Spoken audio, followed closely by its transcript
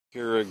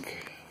Keurig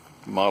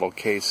model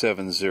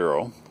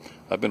K70.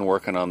 I've been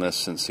working on this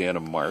since the end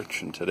of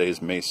March, and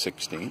today's May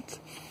 16th.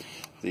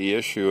 The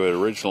issue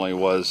originally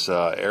was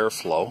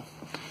airflow.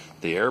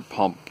 The air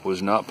pump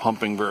was not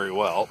pumping very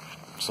well,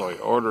 so I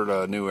ordered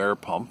a new air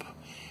pump,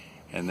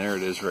 and there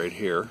it is right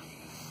here.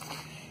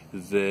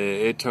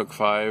 It took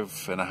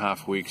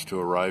 5.5 weeks to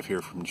arrive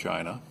here from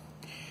China,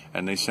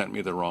 and they sent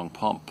me the wrong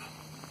pump.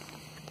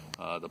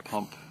 The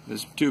pump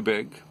is too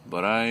big,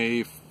 but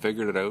I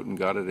figured it out and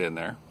got it in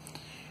there.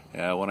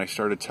 When I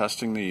started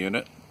testing the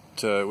unit,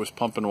 it was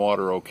pumping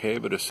water okay,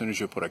 but as soon as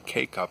you put a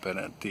K-cup in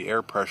it, the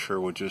air pressure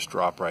would just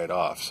drop right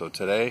off. So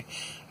today,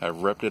 I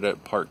ripped it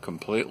apart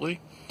completely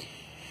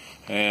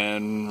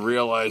and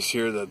realized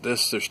here that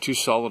there's two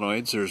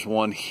solenoids. There's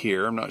one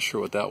here, I'm not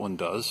sure what that one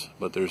does,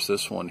 but there's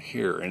this one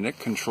here, and it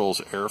controls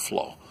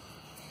airflow.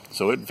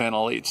 So it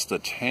ventilates the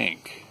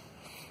tank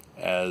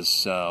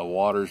as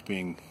water's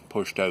being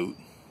pushed out.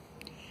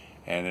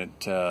 And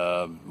it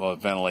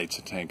ventilates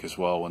the tank as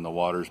well when the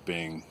water's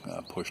being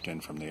pushed in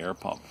from the air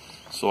pump.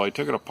 So I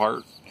took it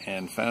apart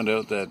and found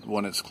out that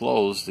when it's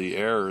closed, the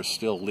air is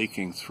still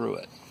leaking through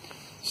it.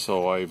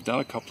 So I've done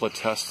a couple of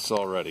tests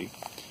already,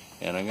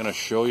 and I'm going to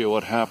show you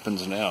what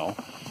happens now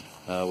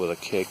with a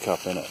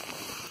K-cup in it.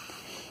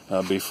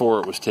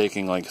 Before it was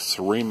taking like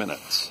 3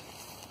 minutes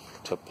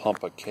to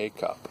pump a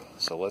K-cup.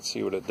 So let's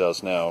see what it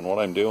does now. And what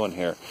I'm doing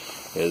here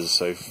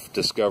is I've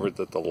discovered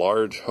that the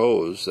large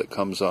hose that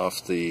comes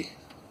off the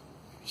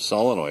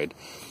solenoid,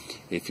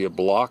 if you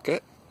block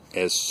it,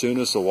 as soon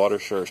as the water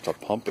starts to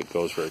pump, it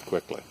goes very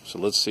quickly. So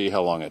let's see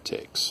how long it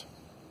takes.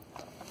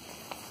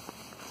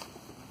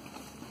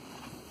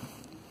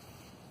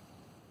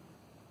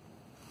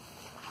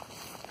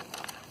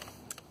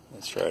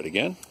 Let's try it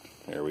again.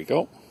 There we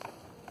go.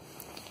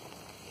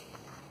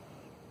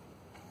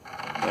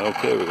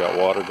 Okay, we got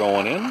water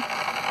going in.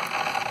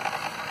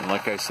 And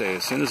like I say,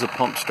 as soon as the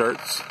pump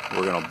starts,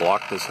 we're going to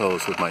block this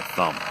hose with my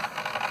thumb.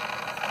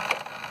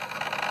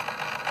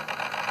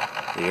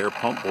 The air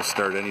pump will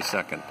start any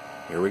second.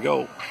 Here we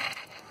go.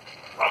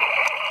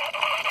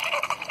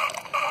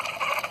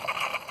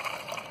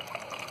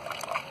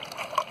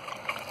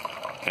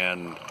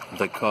 And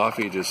the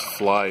coffee just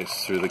flies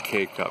through the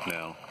K-cup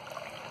now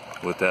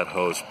with that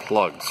hose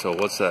plugged. So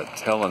what's that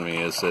telling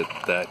me is that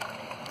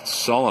that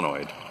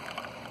solenoid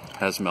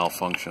has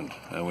malfunctioned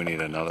and we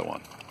need another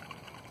one.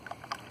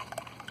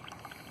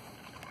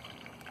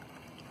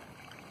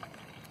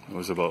 It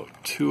was about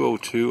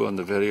 2:02 on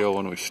the video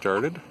when we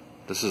started.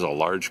 This is a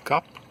large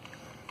cup.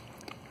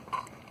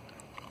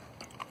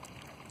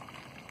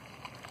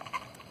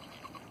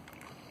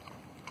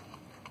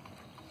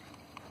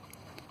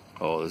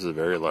 Oh, this is a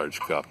very large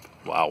cup.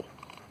 Wow.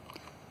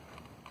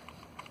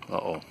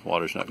 Uh-oh,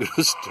 water's not going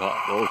to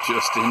stop. Oh,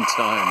 just in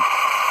time.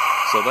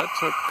 So that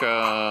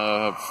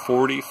took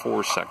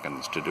 44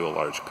 seconds to do a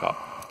large cup,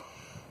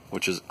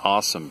 which is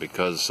awesome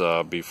because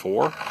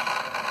before,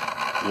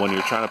 when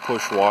you're trying to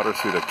push water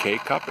through the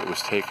K-cup, it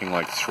was taking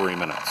like 3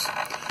 minutes.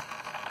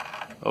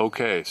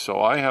 Okay,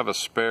 so I have a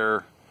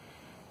spare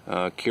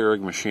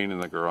Keurig machine in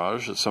the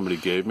garage that somebody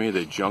gave me.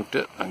 They junked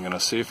it. I'm going to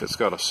see if it's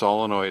got a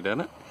solenoid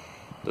in it,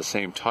 the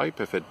same type.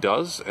 If it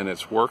does and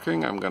it's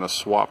working, I'm going to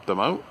swap them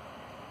out,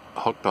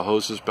 hook the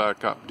hoses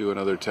back up, do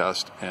another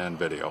test and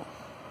video.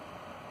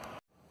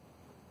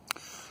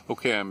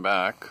 Okay, I'm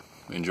back,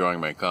 enjoying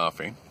my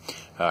coffee.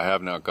 I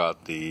have not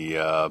got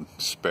the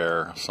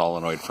spare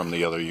solenoid from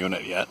the other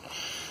unit yet.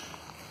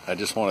 I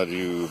just wanted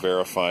to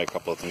verify a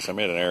couple of things. I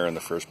made an error in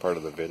the first part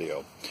of the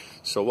video.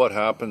 So what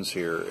happens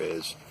here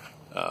is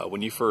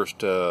when you first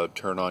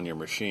turn on your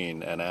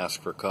machine and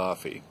ask for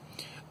coffee,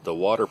 the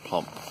water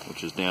pump,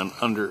 which is down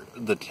under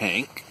the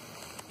tank,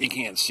 you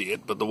can't see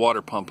it, but the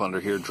water pump under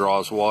here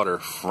draws water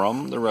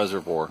from the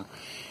reservoir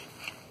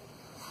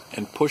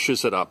and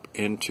pushes it up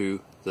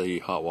into the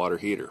hot water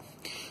heater.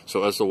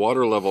 So as the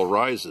water level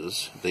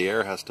rises, the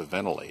air has to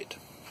ventilate.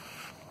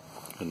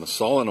 And the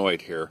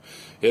solenoid here,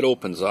 it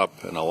opens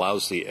up and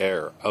allows the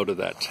air out of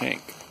that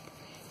tank.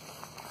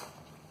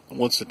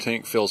 Once the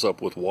tank fills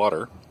up with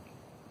water,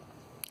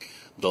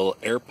 the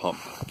air pump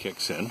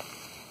kicks in.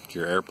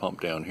 Your air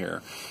pump down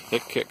here,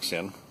 it kicks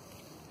in,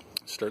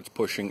 starts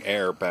pushing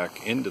air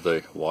back into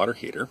the water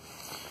heater.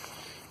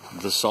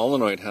 The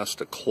solenoid has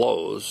to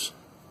close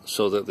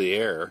so that the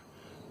air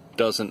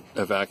doesn't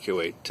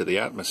evacuate to the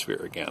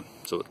atmosphere again.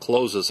 So it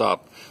closes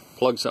up,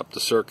 plugs up the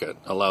circuit,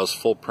 allows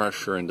full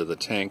pressure into the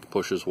tank,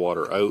 pushes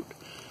water out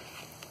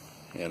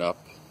and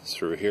up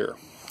through here.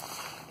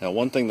 Now,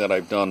 one thing that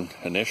I've done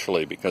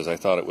initially, because I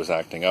thought it was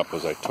acting up,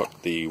 was I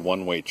took the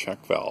one-way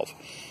check valve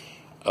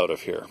out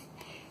of here.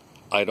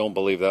 I don't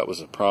believe that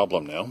was a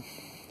problem now.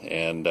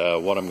 And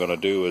what I'm going to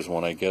do is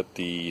when I get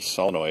the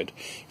solenoid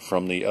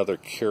from the other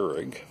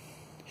Keurig,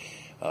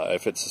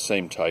 if it's the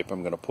same type,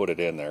 I'm going to put it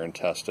in there and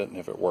test it, and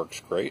if it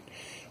works, great.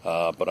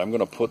 But I'm going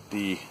to put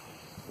the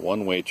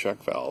one-way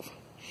check valve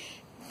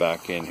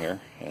back in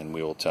here, and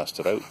we will test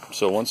it out.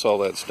 So once all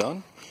that's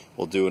done,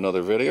 we'll do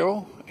another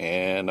video,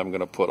 and I'm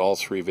going to put all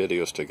 3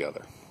 videos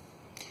together.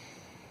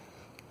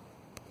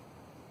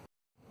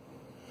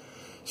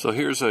 So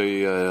here's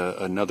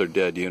another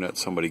dead unit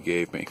somebody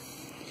gave me.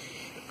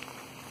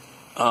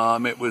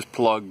 It was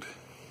plugged.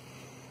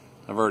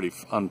 I've already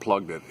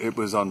unplugged it. It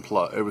was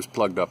unplugged. It was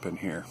plugged up in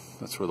here.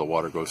 That's where the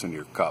water goes into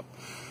your cup.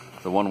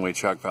 The one-way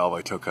check valve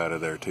I took out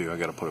of there too. I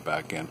got to put it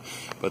back in.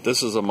 But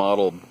this is a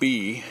model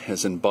B,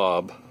 as in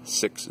Bob,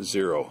 60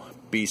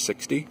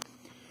 B60.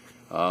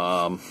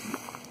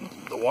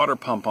 The water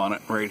pump on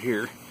it right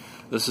here.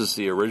 This is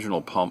the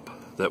original pump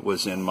that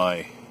was in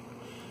my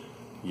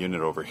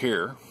unit over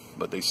here,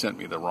 but they sent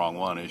me the wrong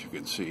one, as you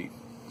can see.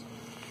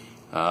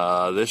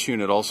 This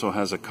unit also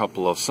has a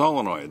couple of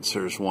solenoids.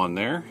 There's one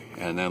there,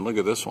 and then look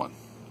at this one.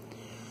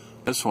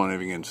 This one,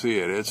 if you can see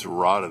it, it's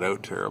rotted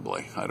out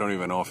terribly. I don't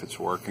even know if it's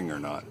working or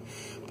not.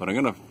 But I'm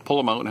going to pull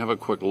them out and have a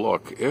quick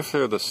look. If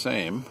they're the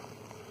same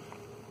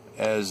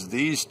as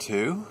these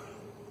two,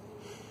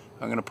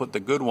 I'm going to put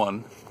the good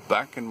one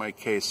back in my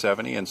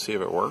K70 and see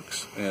if it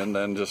works. And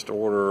then just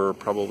order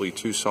probably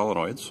 2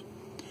 solenoids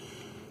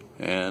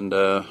and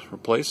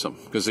replace them.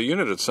 Because the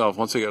unit itself,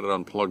 once I got it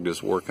unplugged,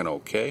 is working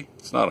okay.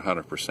 It's not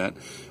 100%.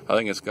 I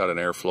think it's got an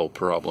airflow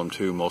problem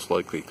too, most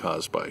likely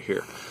caused by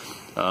here.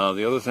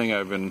 The other thing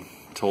I've been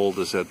told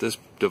is that this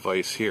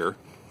device here,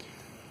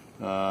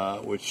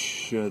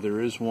 which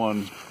there is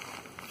one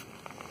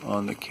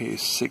on the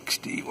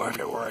K60,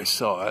 where I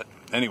saw it.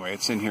 Anyway,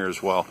 it's in here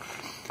as well.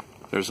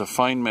 There's a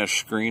fine mesh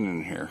screen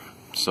in here,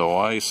 so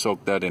I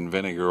soaked that in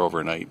vinegar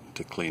overnight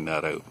to clean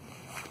that out.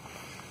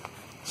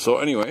 So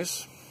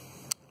anyways,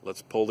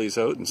 let's pull these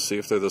out and see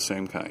if they're the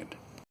same kind.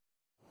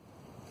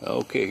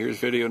 Okay, here's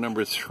video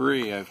number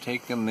 3. I've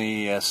taken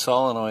the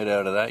solenoid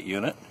out of that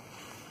unit.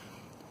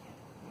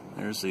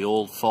 There's the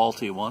old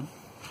faulty one.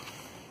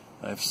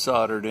 I've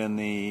soldered in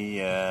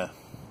the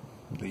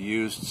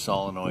used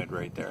solenoid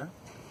right there.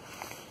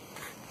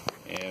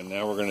 And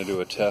now we're going to do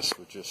a test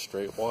with just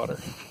straight water.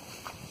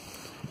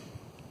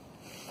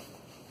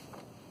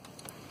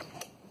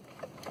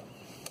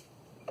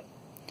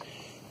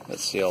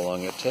 Let's see how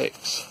long it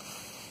takes.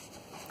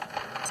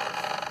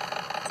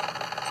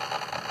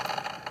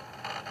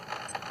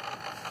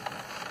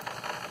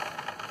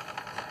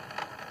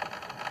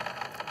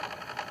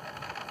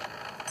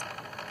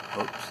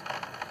 Oops.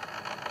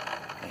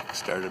 I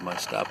started my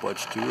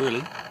stopwatch too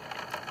early.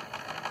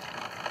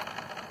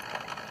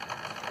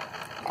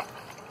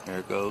 There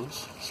it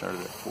goes.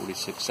 Started at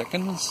 46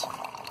 seconds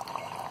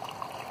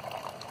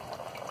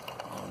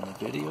on the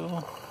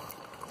video.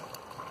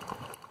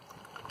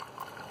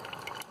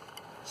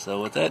 So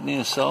with that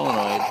new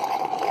solenoid,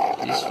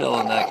 he's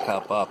filling that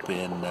cup up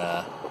in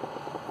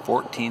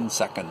 14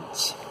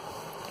 seconds.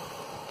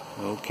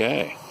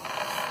 Okay.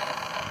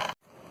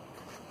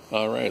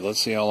 Alright, let's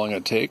see how long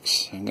it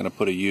takes. I'm going to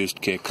put a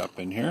used K-cup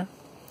in here.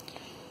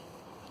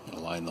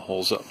 Line the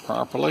holes up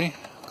properly.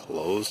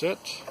 Close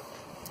it.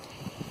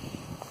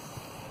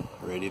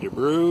 Ready to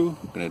brew.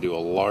 I'm going to do a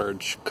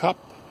large cup,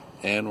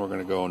 and we're going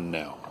to go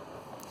now.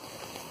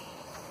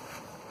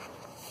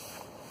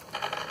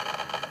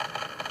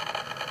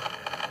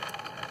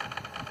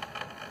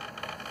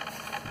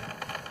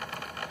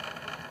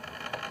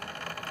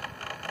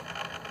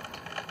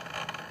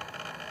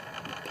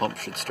 The pump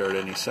should start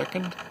any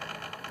second.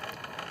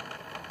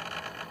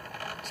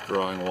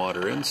 Drawing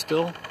water in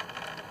still.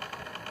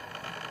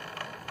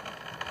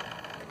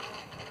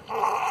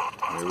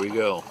 Here we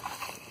go.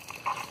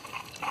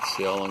 Let's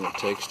see how long it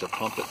takes to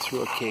pump it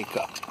through a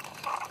K-cup.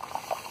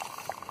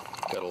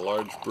 Got a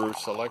large brew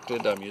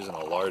selected. I'm using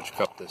a large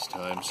cup this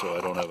time so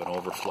I don't have an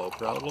overflow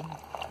problem.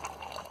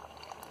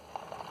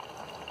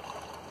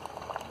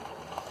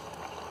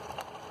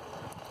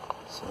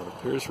 So it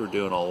appears we're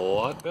doing a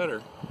lot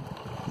better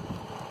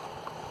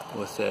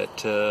with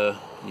that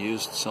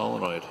used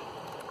solenoid.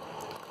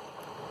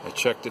 I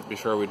checked it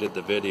before we did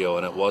the video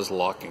and it was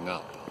locking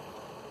up.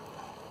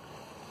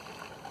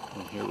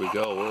 And here we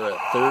go. We're at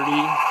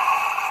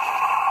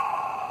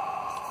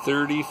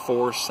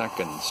 34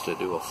 seconds to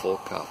do a full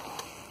cup.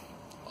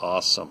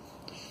 Awesome.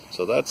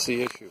 So that's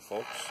the issue,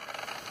 folks.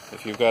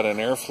 If you've got an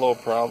airflow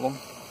problem,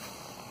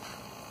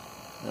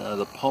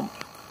 the pump,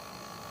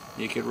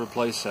 you could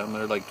replace them.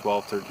 They're like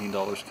 $12,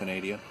 $13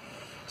 Canadian.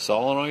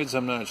 Solenoids,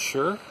 I'm not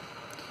sure,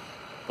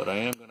 but I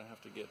am going to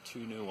have to get 2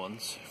 new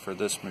ones for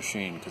this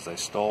machine because I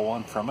stole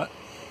one from it.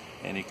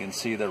 And you can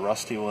see the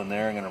rusty one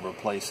there. I'm going to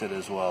replace it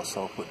as well.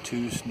 So I'll put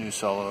 2 new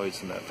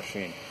solenoids in that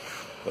machine.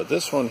 But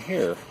this one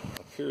here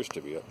appears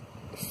to be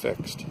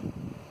fixed.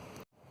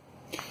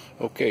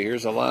 Okay,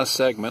 here's the last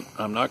segment.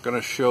 I'm not going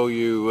to show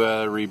you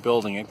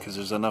rebuilding it because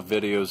there's enough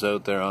videos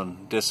out there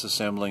on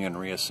disassembling and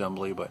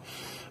reassembly. But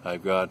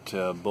I've got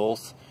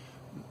both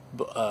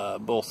the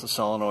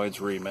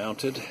solenoids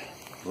remounted,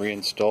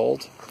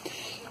 reinstalled.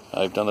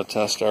 I've done a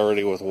test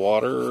already with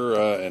water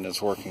and it's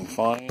working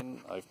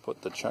fine. I've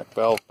put the check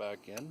valve back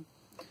in.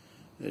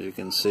 As you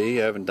can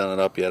see, I haven't done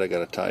it up yet. I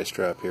got a tie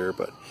strap here,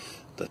 but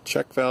the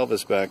check valve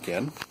is back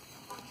in.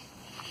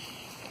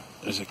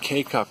 There's a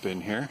K-cup in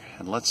here,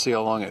 and let's see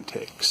how long it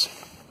takes.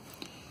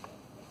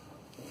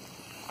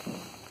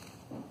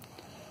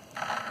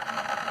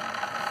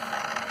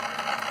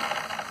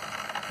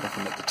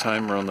 Looking at the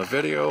timer on the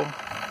video,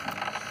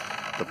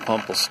 the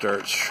pump will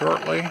start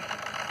shortly.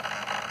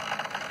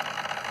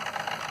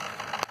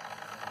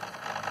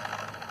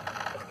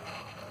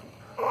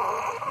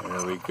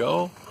 There we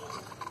go.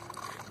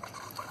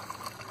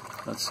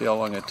 Let's see how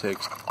long it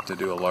takes to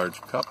do a large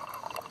cup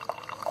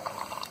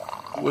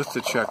with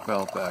the check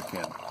valve back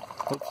in.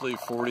 Hopefully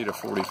 40 to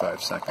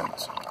 45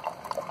 seconds.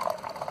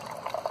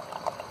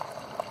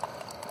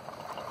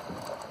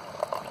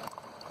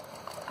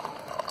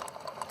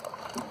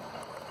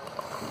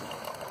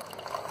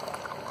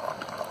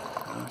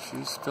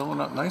 She's filling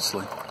up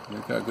nicely.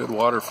 We've got good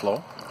water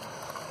flow.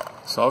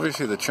 So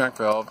obviously the check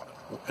valve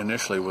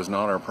initially was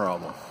not our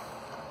problem.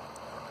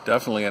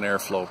 Definitely an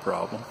airflow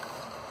problem.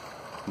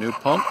 New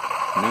pump,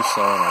 new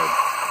solenoid.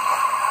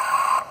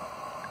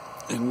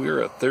 And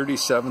we're at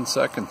 37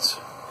 seconds.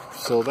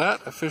 So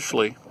that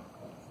officially,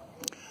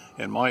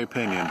 in my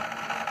opinion,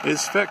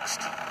 is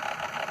fixed.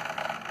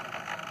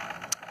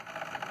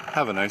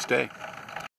 Have a nice day.